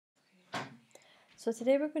So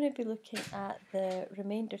today we're going to be looking at the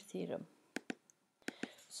remainder theorem.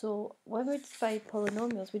 So when we divide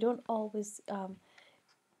polynomials, we don't always,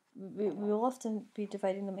 we will often be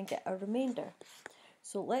dividing them and get a remainder.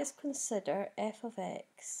 So let's consider f of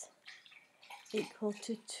x equal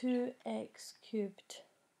to 2x cubed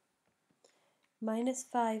minus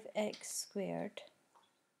 5x squared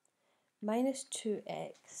minus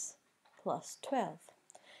 2x plus 12.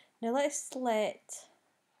 Now let's let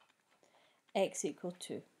x equal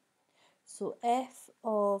 2. So f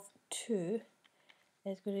of 2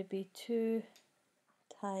 is going to be 2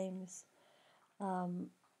 times 2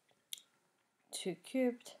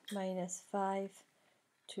 cubed minus 5,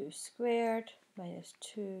 2 squared minus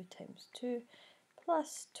 2 times 2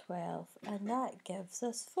 plus 12, and that gives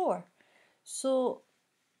us 4. So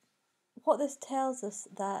what this tells us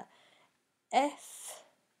that f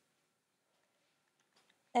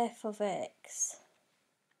of x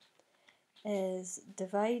is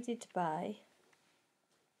divided by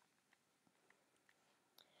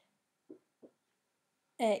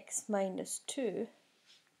x minus 2,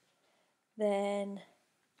 then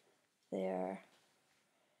there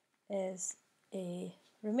is a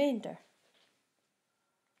remainder.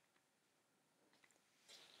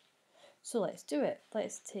 So let's do it.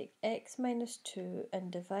 Let's take x minus 2 and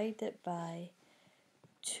divide it by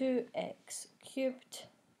 2x cubed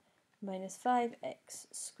minus 5x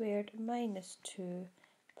squared minus 2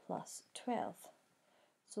 plus 12.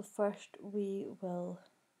 So first we will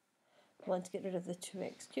want to get rid of the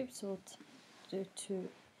 2x cubed, so we'll do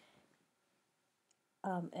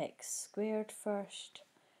 2x squared first.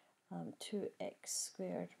 2x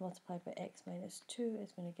squared multiplied by x minus 2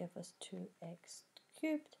 is going to give us 2x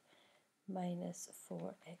cubed minus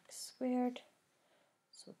 4x squared.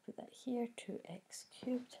 So put that here, 2x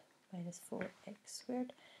cubed minus 4x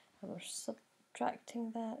squared, and we're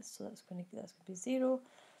subtracting that, so that's going to be 0.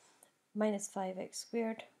 Minus 5x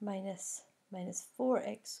squared minus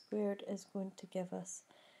 4x squared is going to give us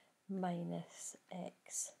minus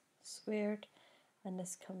x squared, and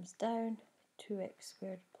this comes down 2x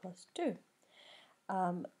squared plus 2.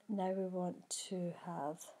 Now we want to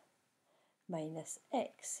have minus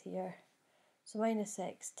x here. So minus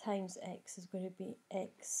x times x is going to be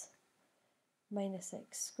x minus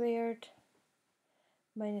x squared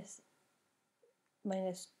minus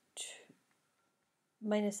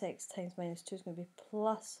x times minus 2 is going to be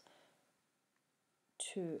plus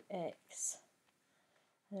 2x.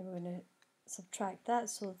 And then we're going to subtract that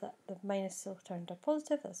so that the minus will turn to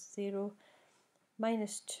positive, that's 0.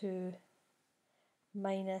 Minus 2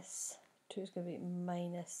 minus 2 is going to be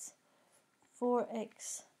minus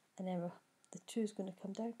 4x, and then the 2 is going to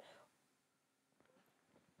come down.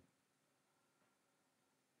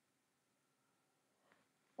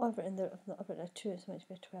 I've written there, I've not written a 2, it's meant to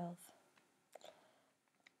be 12.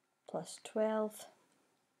 Plus 12.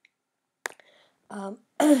 Now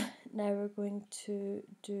we're going to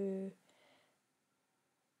do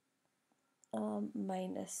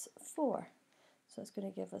minus 4. So it's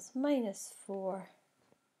going to give us minus 4x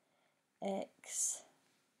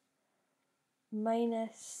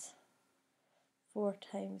minus 4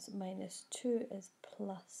 times minus 2 is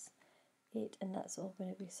plus 8, and that's all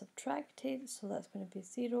going to be subtracted, so that's going to be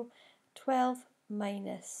 0. 12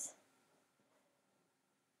 minus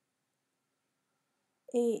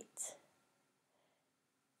 8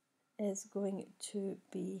 is going to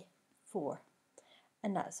be 4,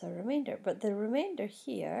 and that's our remainder. But the remainder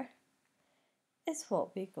here is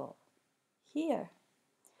what we got here.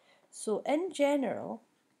 So in general,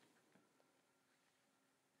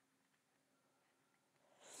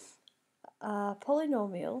 a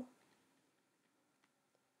polynomial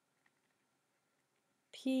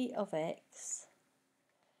p of x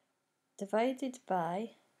divided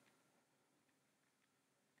by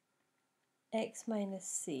x minus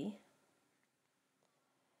c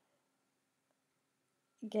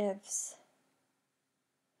gives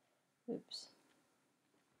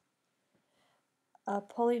a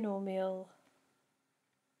polynomial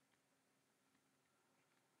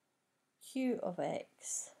q of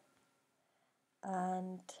x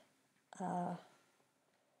and a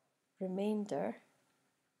remainder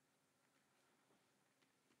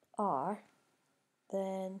r,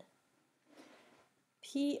 then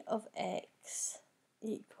p of x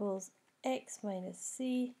equals x minus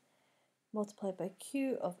c multiplied by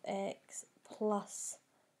q of x plus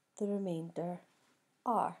the remainder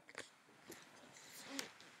r.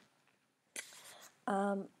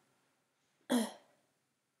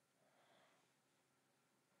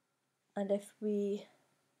 And if we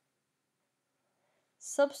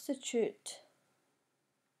substitute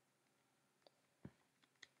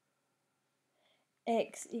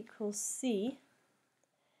x equals c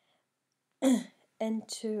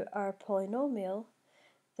into our polynomial,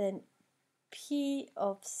 then p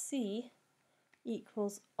of c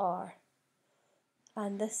equals r.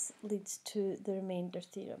 And this leads to the remainder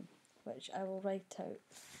theorem, which I will write out.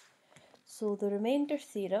 So the remainder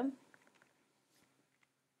theorem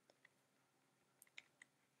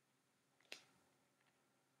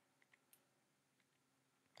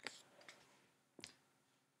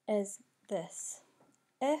is this.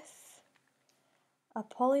 If a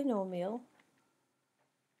polynomial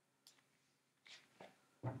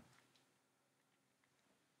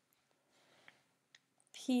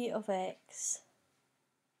p of x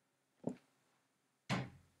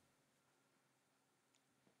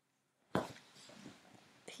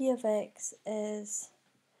is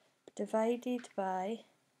divided by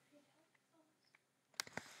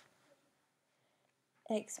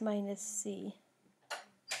x minus c,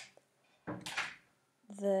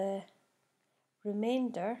 the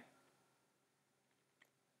remainder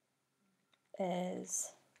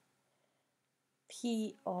is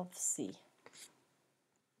p of c.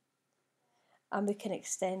 And we can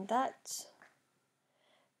extend that,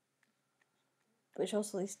 which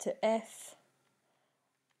also leads to if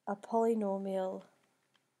a polynomial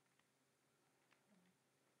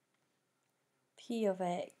p of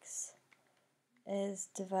x is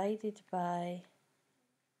divided by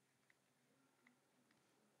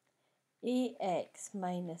ax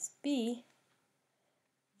minus b,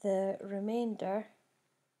 the remainder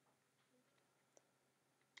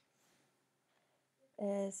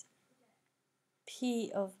is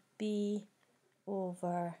p of b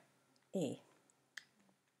over a.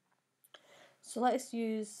 So let's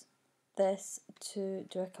use this to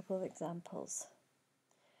do a couple of examples.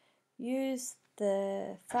 Use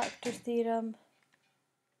the factor theorem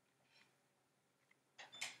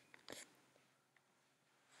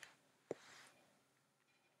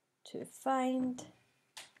to find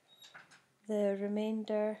the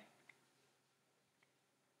remainder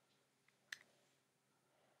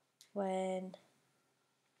when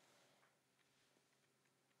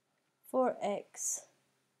 4x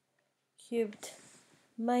cubed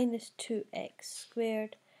minus 2x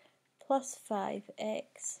squared plus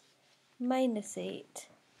 5x minus 8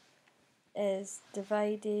 is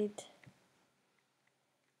divided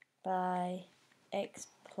by x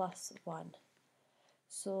plus 1.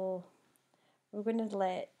 So we're going to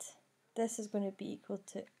let this is going to be equal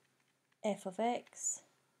to f of x,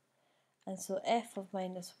 and so f of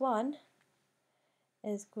minus 1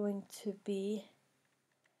 is going to be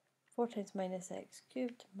 4 times minus x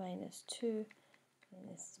cubed minus 2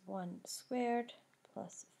 minus 1 squared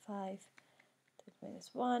plus 5 times minus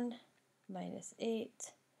 1 minus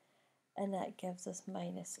 8, and that gives us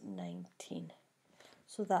minus 19.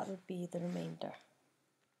 So that would be the remainder.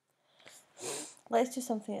 Let's do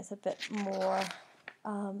something that's a bit more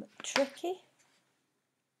tricky.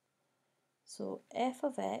 So f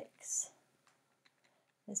of x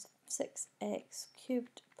is 6x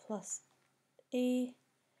cubed plus a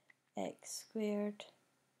x squared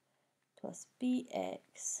plus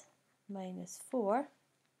bx minus 4.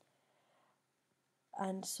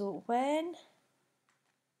 And so when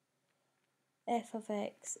f of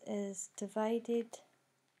x is divided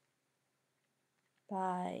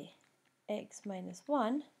by x minus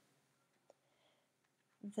 1,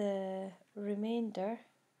 the remainder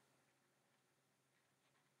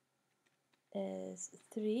is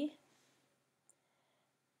 3.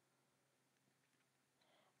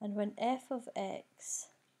 And when f of x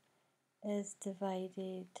is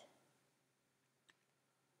divided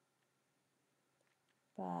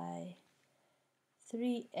by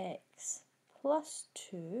 3x plus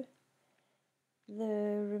 2,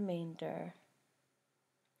 the remainder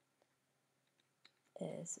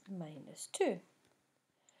is minus 2.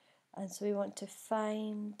 And so we want to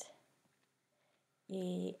find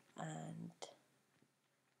a and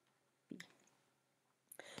b.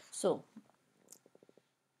 So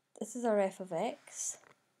this is our f of x.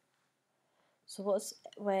 So what's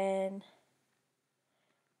when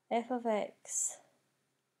f of x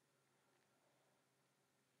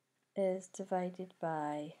is divided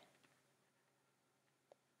by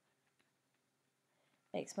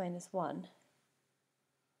x minus 1,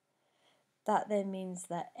 that then means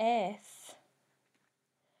that f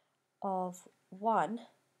of 1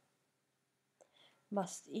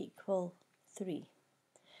 must equal 3.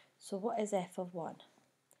 So what is f of 1?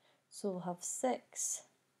 So we'll have 6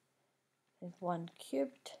 times 1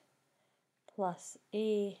 cubed plus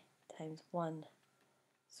a times 1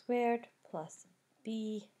 squared plus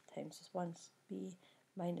b times 1b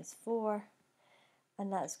minus 4,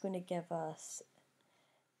 and that's going to give us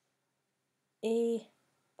a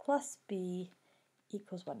plus b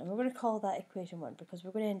equals 1. And we're going to call that equation 1 because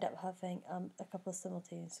we're going to end up having a couple of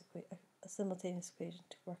simultaneous equations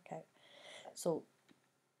to work out. So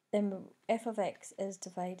then f of x is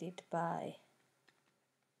divided by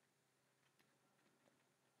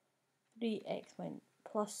 3x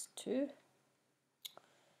plus 2.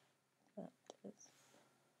 That is,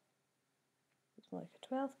 it's more like a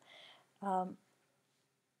 12.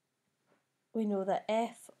 We know that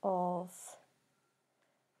f of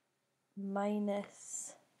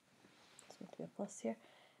minus, it's going to be a plus here,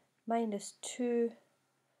 minus 2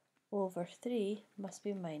 over 3 must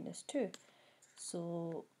be minus 2.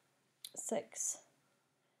 So 6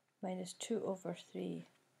 minus 2 over 3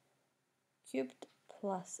 cubed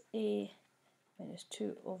plus a minus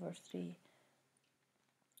 2 over 3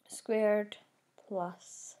 squared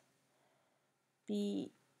plus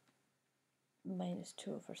b minus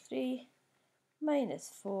 2 over 3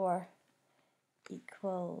 minus 4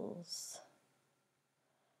 equals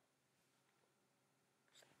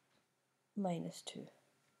minus 2.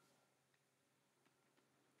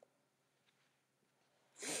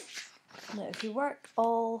 Now if you do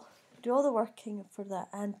all the working for that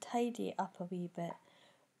and tidy it up a wee bit,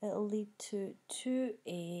 it'll lead to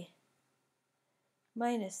 2a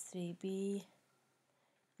minus 3b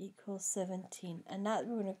equals 17, and that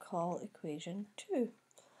we're going to call equation 2.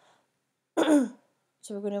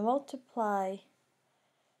 So we're going to multiply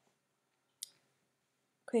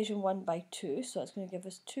equation 1 by 2, so that's going to give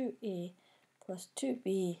us 2a plus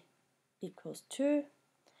 2b equals 2.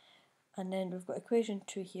 And then we've got equation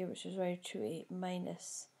 2 here, which is already 2a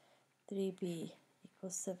minus 3b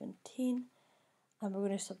equals 17. And we're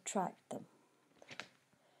going to subtract them.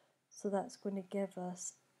 So that's going to give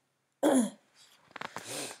us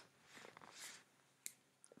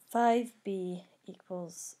 5b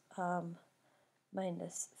equals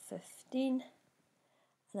minus 15.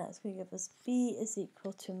 And that's going to give us b is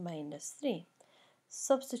equal to minus 3.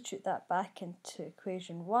 Substitute that back into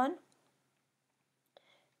equation 1.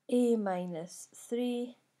 A minus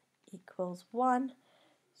 3 equals 1,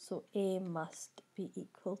 so a must be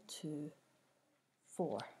equal to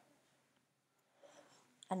 4.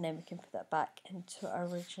 And then we can put that back into our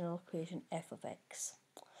original equation f of x.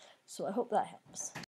 So I hope that helps.